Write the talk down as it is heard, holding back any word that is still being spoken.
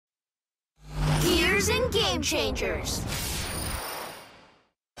Leaders and game changers.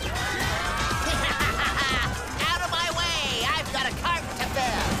 Out of my way! I've got a cart to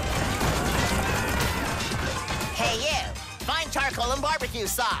fill. Hey, you. Find charcoal and barbecue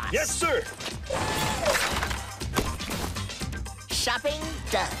sauce. Yes, sir. Shopping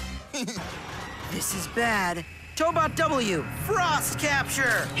done. This is bad. Tobot W, frost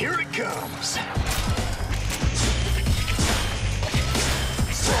capture. Here it comes.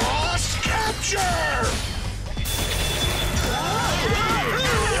 Frost capture!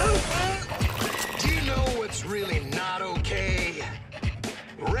 Do you know what's really not okay?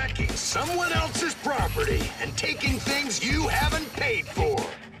 Wrecking someone else's property and taking things you haven't paid for.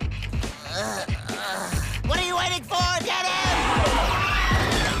 What are you waiting for? Get him!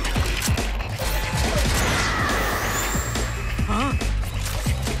 Huh?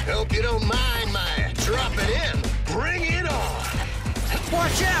 Hope you don't mind my dropping in. Bring it on.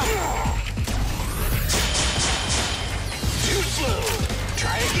 Watch out! Too slow.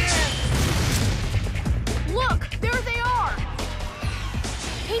 Try again. Look, there they are.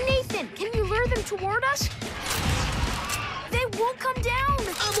 Hey, Nathan, can you lure them toward us? They won't come down.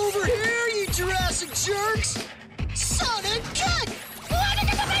 I'm over here, you Jurassic jerks! Sonic kick!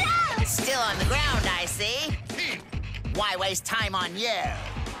 Still on the ground, I see. Why waste time on you?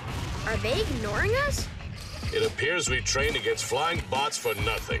 Are they ignoring us? It appears we trained against flying bots for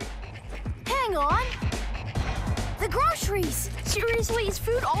nothing. Hang on. The groceries. Seriously, is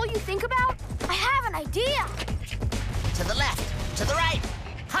food all you think about? I have an idea. To the left, to the right.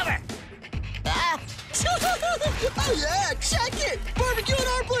 Hover. Oh yeah, check it! Barbecue at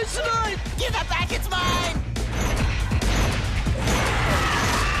our place tonight! Give that back, it's mine!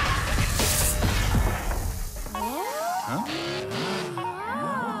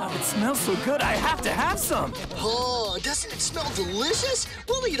 It smells so good, I have to have some. Oh, doesn't it smell delicious?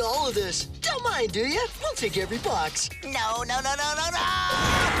 We'll eat all of this. Don't mind, do you? We'll take every box. No, no, no, no, no, no!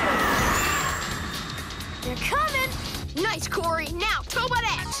 They're coming. Nice, Kory. Now, Tobot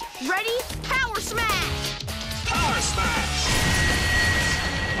X. Ready? Power smash. Power smash!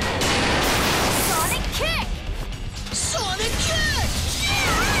 Sonic kick. Sonic kick!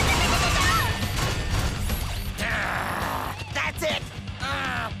 That's it!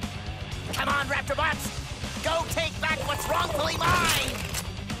 Come on, Raptorbots! Go take back what's wrongfully mine!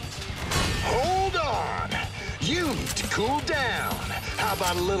 Hold on. You need to cool down. How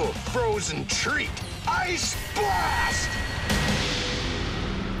about a little frozen treat? Ice blast!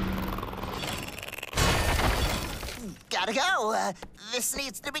 Gotta go. This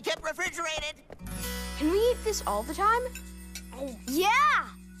needs to be kept refrigerated. Can we eat this all the time? Oh, yeah!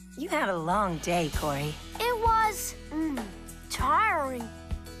 You had a long day, Kory. It was, tiring.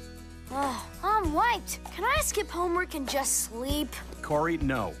 I'm wiped. Can I skip homework and just sleep? Kory,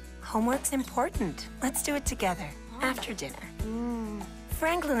 no. Homework's important. Let's do it together, after dinner.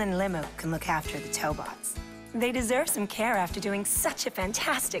 Franklin and Limo can look after the Tobots. They deserve some care after doing such a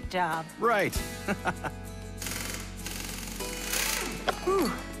fantastic job. Right.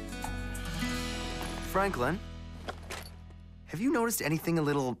 Franklin, have you noticed anything a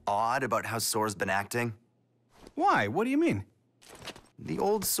little odd about how Sora's been acting? Why? What do you mean? The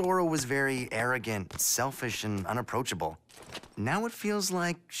old Sora was very arrogant, selfish, and unapproachable. Now it feels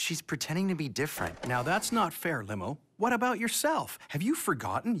like she's pretending to be different. Now that's not fair, Limo. What about yourself? Have you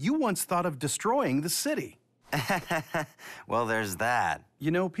forgotten? You once thought of destroying the city. Well, there's that.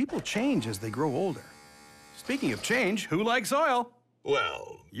 You know, people change as they grow older. Speaking of change, who likes oil?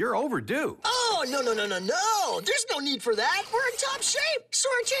 Well, You're overdue. Oh, no. There's no need for that. We're in top shape.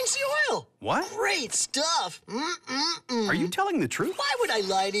 Sora changed the oil. What? Great stuff. Are you telling the truth? Why would I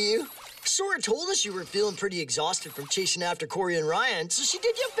lie to you? Sora told us you were feeling pretty exhausted from chasing after Kory and Ryan, so she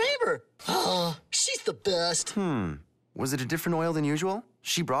did you a favor. Oh, she's the best. Was it a different oil than usual?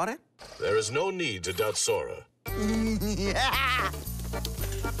 She brought it? there is no need to doubt Sora. Yeah!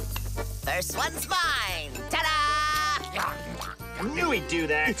 First one's mine! Ta-da! I knew he'd do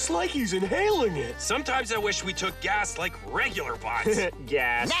that. It's like he's inhaling it. Sometimes I wish we took gas like regular bots.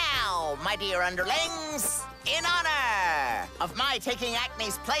 Gas. Now, my dear underlings, in honor of my taking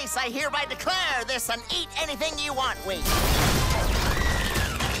Acme's place, I hereby declare this an eat anything you want week.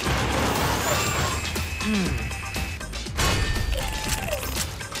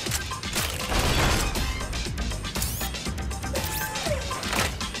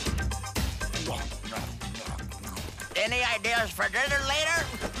 Any ideas for dinner later?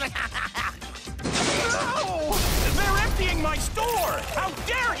 No! They're emptying my store! How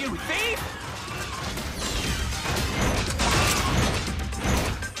dare you, thief!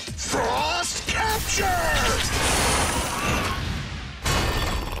 Frost capture!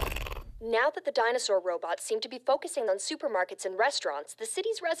 Now that the dinosaur robots seem to be focusing on supermarkets and restaurants, the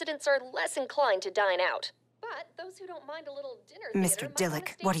city's residents are less inclined to dine out. But those who don't mind a little dinner Mr.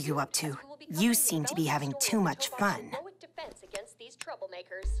 Dillick, what are you up to? You seem to be having too much fun. Defense against these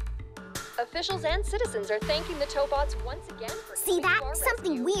troublemakers. Officials and citizens are thanking the Tobots once again for See that?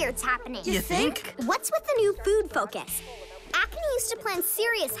 Something weird's happening. You think? What's with the new food focus? Acne used to plan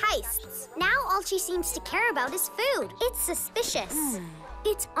serious heists. Now all she seems to care about is food. It's suspicious.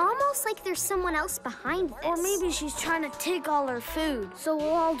 It's almost like there's someone else behind this. Or maybe she's trying to take all our food, so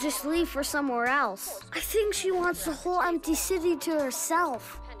we'll all just leave for somewhere else. I think she wants the whole empty city to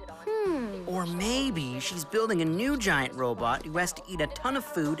herself. Or maybe she's building a new giant robot who has to eat a ton of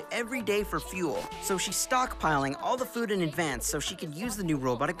food every day for fuel. So she's stockpiling all the food in advance so she can use the new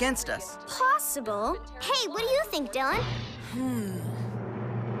robot against us. Possible. Hey, what do you think, Dylan?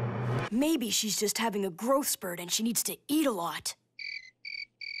 Maybe she's just having a growth spurt and she needs to eat a lot.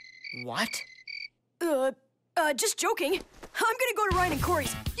 What? Just joking. I'm gonna go to Ryan and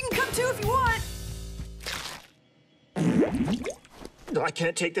Kory's. You can come too if you want. I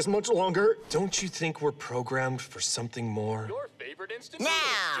can't take this much longer. Don't you think we're programmed for something more?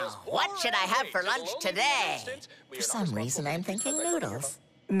 Now, what should I have for lunch today? For some reason, I'm thinking noodles.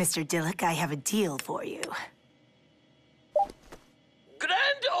 Mr. Dillick, I have a deal for you.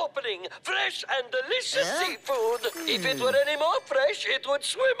 Grand opening, fresh and delicious seafood. If it were any more fresh, it would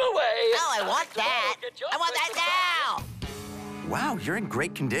swim away. Oh, I want that. I want that now. Wow, you're in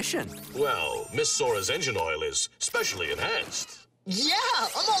great condition. Well, Miss Sora's engine oil is specially enhanced. Yeah,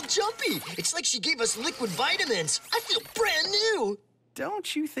 I'm all jumpy. It's like she gave us liquid vitamins. I feel brand new.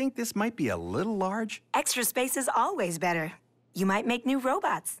 Don't you think this might be a little large? Extra space is always better. You might make new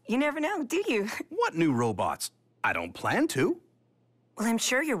robots. You never know, do you? What new robots? I don't plan to. Well, I'm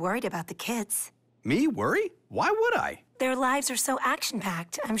sure you're worried about the kids. Me worry? Why would I? Their lives are so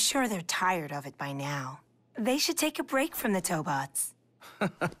action-packed. I'm sure they're tired of it by now. They should take a break from the Tobots.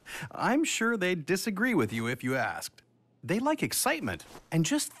 I'm sure they'd disagree with you if you asked. They like excitement. And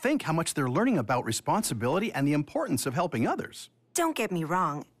just think how much they're learning about responsibility and the importance of helping others. Don't get me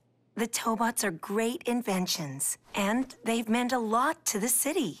wrong. The Tobots are great inventions, and they've meant a lot to the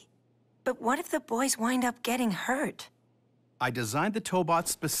city. But what if the boys wind up getting hurt? I designed the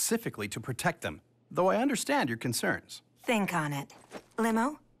Tobots specifically to protect them, though I understand your concerns. Think on it.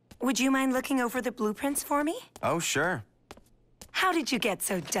 Limo, would you mind looking over the blueprints for me? Oh, sure. How did you get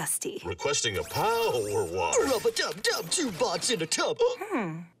so dusty? Requesting a pal or what? Rub-a-dub-dub, 2 bots in a tub.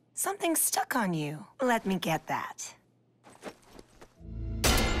 Something stuck on you. Let me get that.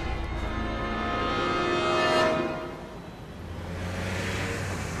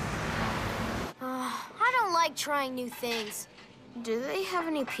 I don't like trying new things. Do they have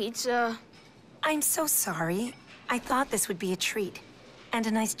any pizza? I'm so sorry. I thought this would be a treat. And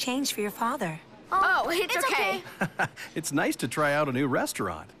a nice change for your father. Oh, it's okay. It's nice to try out a new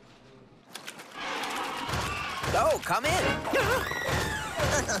restaurant. Oh, come in.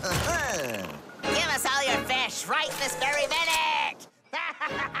 Give us all your fish right this very minute.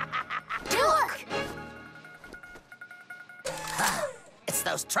 Look! It's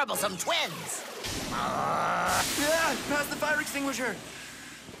those troublesome twins. Yeah, pass the fire extinguisher.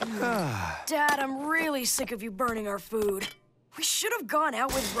 Dad, I'm really sick of you burning our food. We should have gone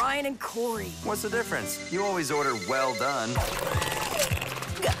out with Ryan and Kory. What's the difference? You always order well done.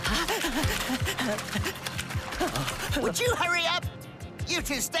 Would you hurry up? You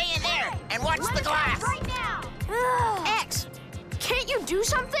two stay in there and watch the glass. Right now! X, can't you do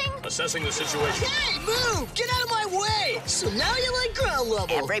something? Assessing the situation. Hey, move! Get out of my way! So now you're like ground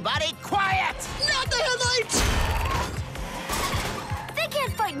level. Everybody quiet! Not the headlights! They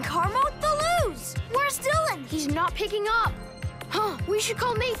can't fight in car mode, they'll lose! Where's Dylan? He's not picking up. Huh, we should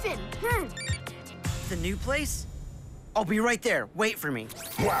call Nathan. The new place? I'll be right there. Wait for me.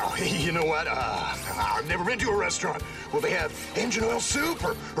 Wow, you know what? I've never been to a restaurant. Will they have engine oil soup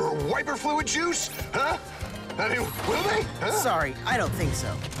or wiper fluid juice? Huh? I mean, will they? Huh? Sorry, I don't think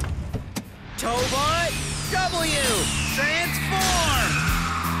so. Tobot W! Transform!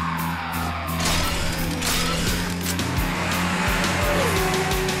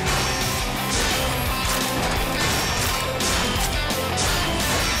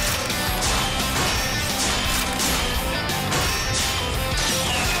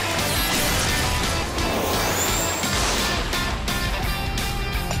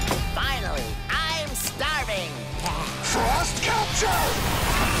 Finally, I'm starving. Frost capture!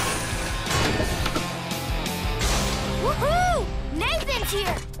 Woohoo! Nathan's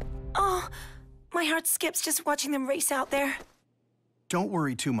here! Oh, my heart skips just watching them race out there. Don't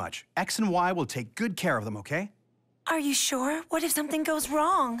worry too much. X and Y will take good care of them, okay? Are you sure? What if something goes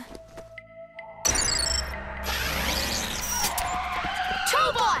wrong?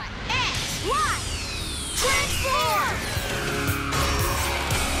 Tobot X, Y, transform!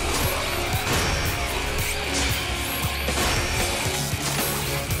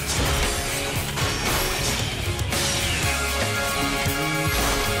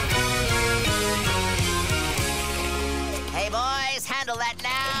 Hey, boys, handle that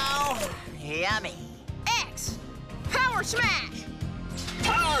now. Yummy. X, power smash!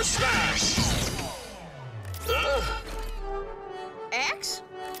 Power smash! X?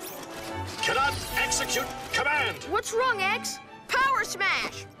 Cannot execute command! What's wrong, X? Power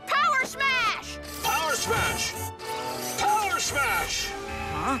smash! Power smash! Power smash! Power smash!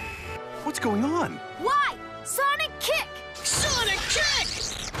 Huh? What's going on? Y, sonic kick! Sonic kick!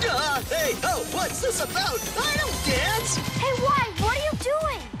 Hey, oh, what's this about? I don't dance! Hey, Y, what are you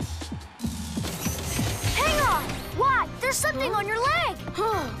doing? Hang on! Y, there's something on your leg!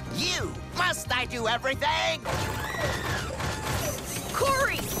 You! Must I do everything?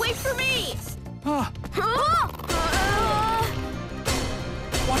 Kory, wait for me!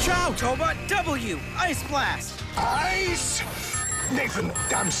 Watch out! Tobot W! Ice Blast! Ice! Nathan,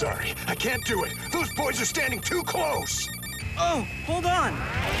 I'm sorry. I can't do it. Those boys are standing too close. Oh, hold on!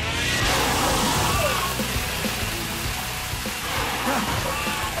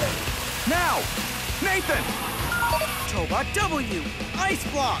 Now! Nathan! Tobot W! Ice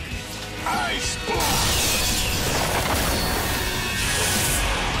Block! Ice block!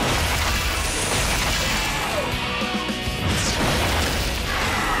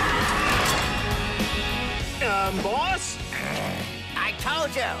 Boss? I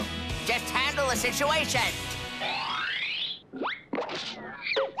told you. Just handle the situation.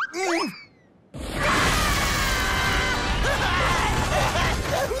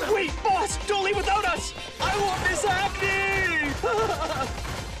 Wait, boss! Don't leave without us! I want Miss Acne!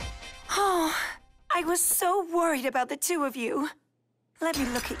 Oh, I was so worried about the two of you. Let me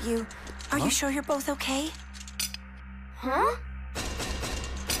look at you. Are you sure you're both okay? Huh?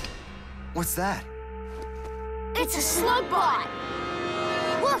 What's that? It's a slug bot!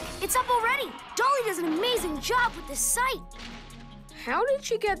 Look, it's up already! Dolly does an amazing job with this site! How did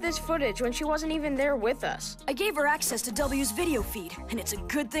she get this footage when she wasn't even there with us? I gave her access to W's video feed, and it's a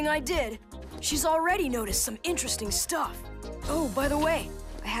good thing I did. She's already noticed some interesting stuff. Oh, by the way,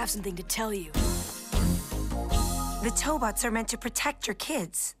 I have something to tell you. The Tobots are meant to protect your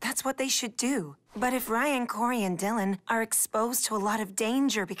kids. That's what they should do. But if Ryan, Kory, and Dylan are exposed to a lot of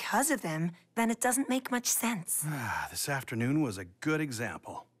danger because of them, then it doesn't make much sense. This afternoon was a good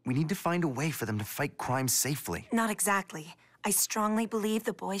example. We need to find a way for them to fight crime safely. Not exactly. I strongly believe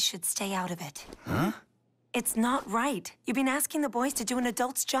the boys should stay out of it. Huh? It's not right. You've been asking the boys to do an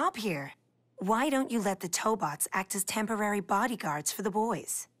adult's job here. Why don't you let the Tobots act as temporary bodyguards for the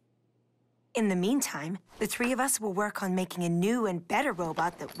boys? In the meantime, the three of us will work on making a new and better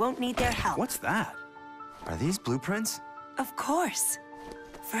robot that won't need their help. What's that? Are these blueprints? Of course.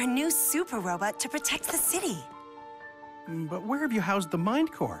 For a new super robot to protect the city. But where have you housed the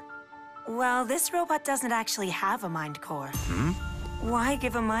mind core? Well, this robot doesn't actually have a mind core. Why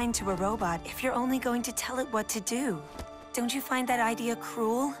give a mind to a robot if you're only going to tell it what to do? Don't you find that idea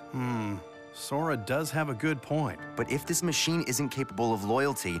cruel? Sora does have a good point. But if this machine isn't capable of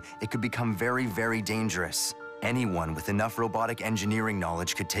loyalty, it could become very, very dangerous. Anyone with enough robotic engineering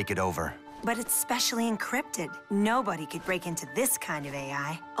knowledge could take it over. But it's specially encrypted. Nobody could break into this kind of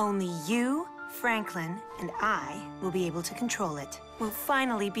AI. Only you, Franklin, and I will be able to control it. We'll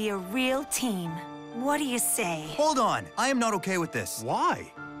finally be a real team. What do you say? Hold on! I am not okay with this.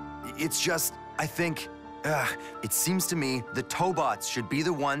 Why? It's just, I think... it seems to me the Tobots should be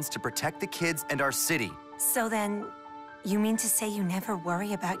the ones to protect the kids and our city. So then, you mean to say you never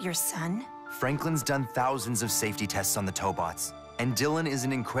worry about your son? Franklin's done thousands of safety tests on the Tobots. And Dylan is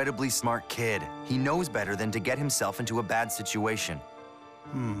an incredibly smart kid. He knows better than to get himself into a bad situation.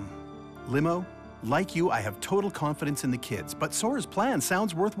 Limo, like you, I have total confidence in the kids, but Sora's plan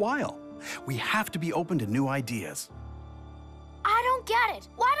sounds worthwhile. We have to be open to new ideas. I don't get it.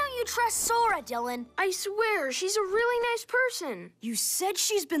 Why don't you trust Sora, Dylan? I swear, she's a really nice person. You said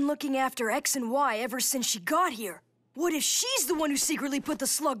she's been looking after X and Y ever since she got here. What if she's the one who secretly put the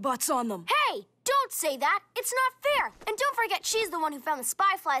slug bots on them? Hey, don't say that. It's not fair. And don't forget she's the one who found the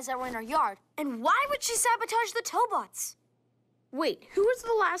spy flies that were in her yard. And why would she sabotage the Tobots? Wait, who was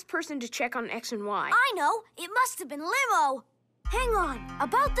the last person to check on X and Y? I know. It must have been Limo. Hang on.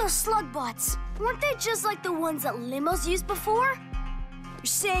 About those slug bots. Weren't they just like the ones that Limos used before? You're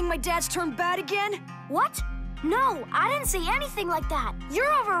saying my dad's turned bad again? What? No, I didn't say anything like that. You're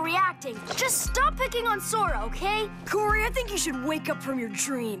overreacting. Just stop picking on Sora, okay? Kory, I think you should wake up from your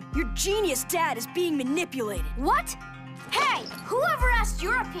dream. Your genius dad is being manipulated. What? Hey, whoever asked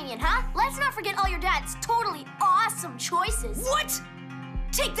your opinion, huh? Let's not forget all your dad's totally awesome choices. What?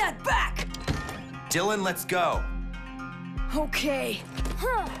 Take that back! Dylan, let's go. Okay.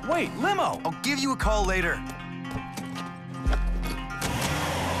 Wait, Limo! I'll give you a call later.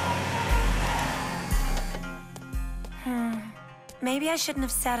 Maybe I shouldn't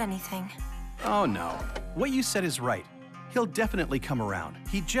have said anything. Oh, no. What you said is right. He'll definitely come around.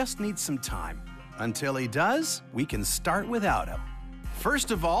 He just needs some time. Until he does, we can start without him.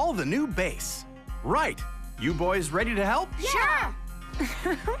 First of all, the new base. Right. You boys ready to help?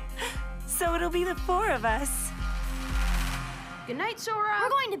 Sure. So it'll be the 4 of us. Good night, Sora. We're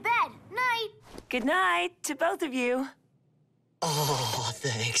going to bed. Night. Good night to both of you. Oh,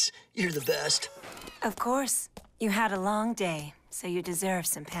 thanks. You're the best. Of course. You had a long day, so you deserve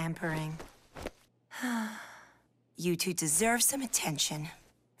some pampering. You two deserve some attention.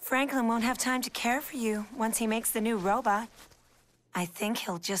 Franklin won't have time to care for you once he makes the new robot. I think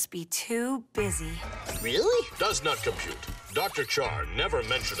he'll just be too busy. Really? Does not compute. Dr. Char never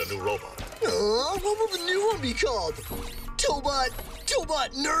mentioned a new robot. What will the new one be called? Tobot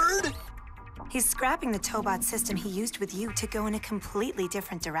Nerd? He's scrapping the Tobot system he used with you to go in a completely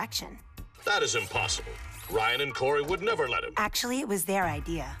different direction. That is impossible. Ryan and Kory would never let him. Actually, it was their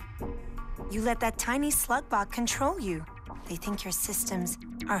idea. You let that tiny slug bot control you. They think your systems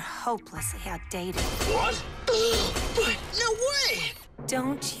are hopelessly outdated. What? But no way!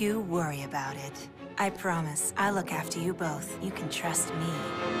 Don't you worry about it. I promise I'll look after you both. You can trust me.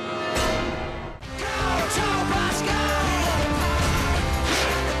 Go, Tobots, go!